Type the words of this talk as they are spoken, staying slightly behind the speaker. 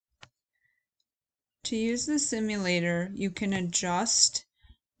To use the simulator, you can adjust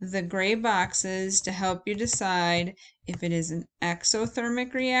the gray boxes to help you decide if it is an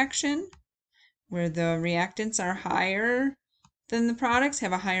exothermic reaction, where the reactants are higher than the products,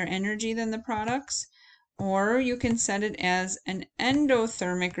 have a higher energy than the products, or you can set it as an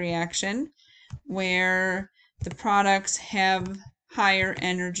endothermic reaction, where the products have higher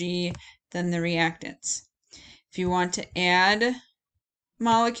energy than the reactants. If you want to add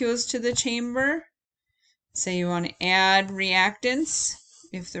molecules to the chamber, say you want to add reactants,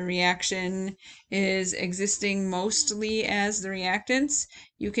 if the reaction is existing mostly as the reactants,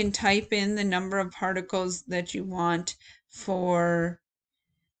 you can type in the number of particles that you want for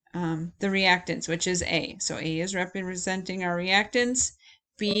the reactants, which is A. So A is representing our reactants,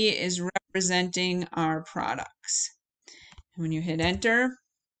 B is representing our products. And when you hit enter,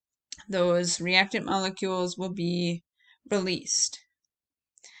 those reactant molecules will be released.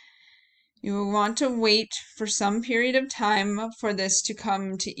 You will want to wait for some period of time for this to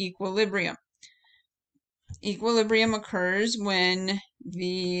come to equilibrium. Equilibrium occurs when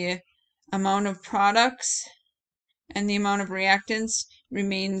the amount of products and the amount of reactants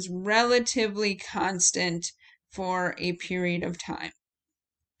remains relatively constant for a period of time.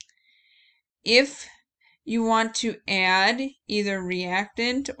 If you want to add either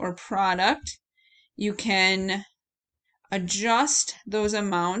reactant or product, you can adjust those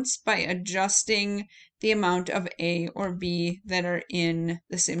amounts by adjusting the amount of A or B that are in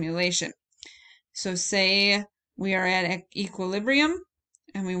the simulation. So say we are at equilibrium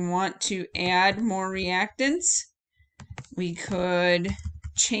and we want to add more reactants. We could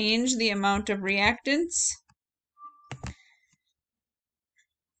change the amount of reactants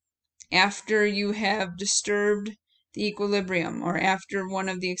after you have disturbed the equilibrium or after one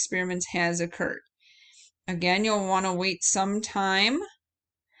of the experiments has occurred. Again, you'll want to wait some time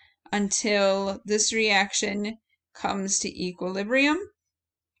until this reaction comes to equilibrium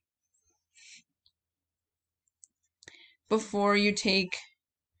before you take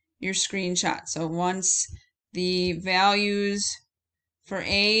your screenshot. So once the values for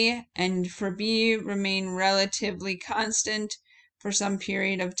A and for B remain relatively constant for some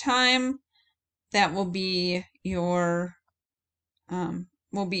period of time, that will be your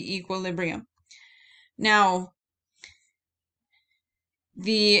equilibrium. Now,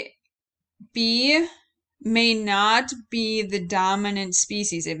 the B may not be the dominant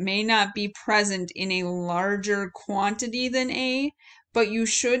species. It may not be present in a larger quantity than A, but you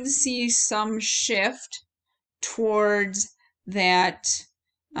should see some shift towards that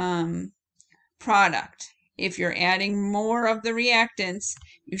product. If you're adding more of the reactants,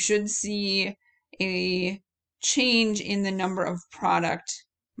 you should see a change in the number of product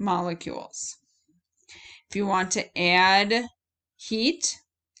molecules. If you want to add heat,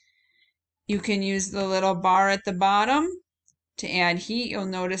 you can use the little bar at the bottom. To add heat, you'll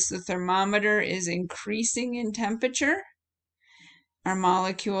notice the thermometer is increasing in temperature. Our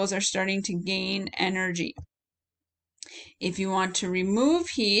molecules are starting to gain energy. If you want to remove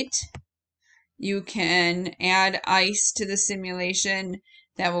heat, you can add ice to the simulation.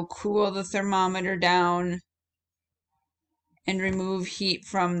 That will cool the thermometer down and remove heat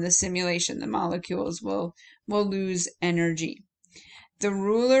from the simulation. The molecules will lose energy. The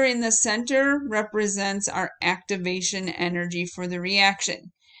ruler in the center represents our activation energy for the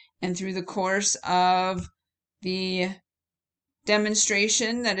reaction. And through the course of the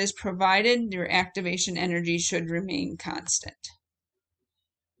demonstration that is provided, your activation energy should remain constant.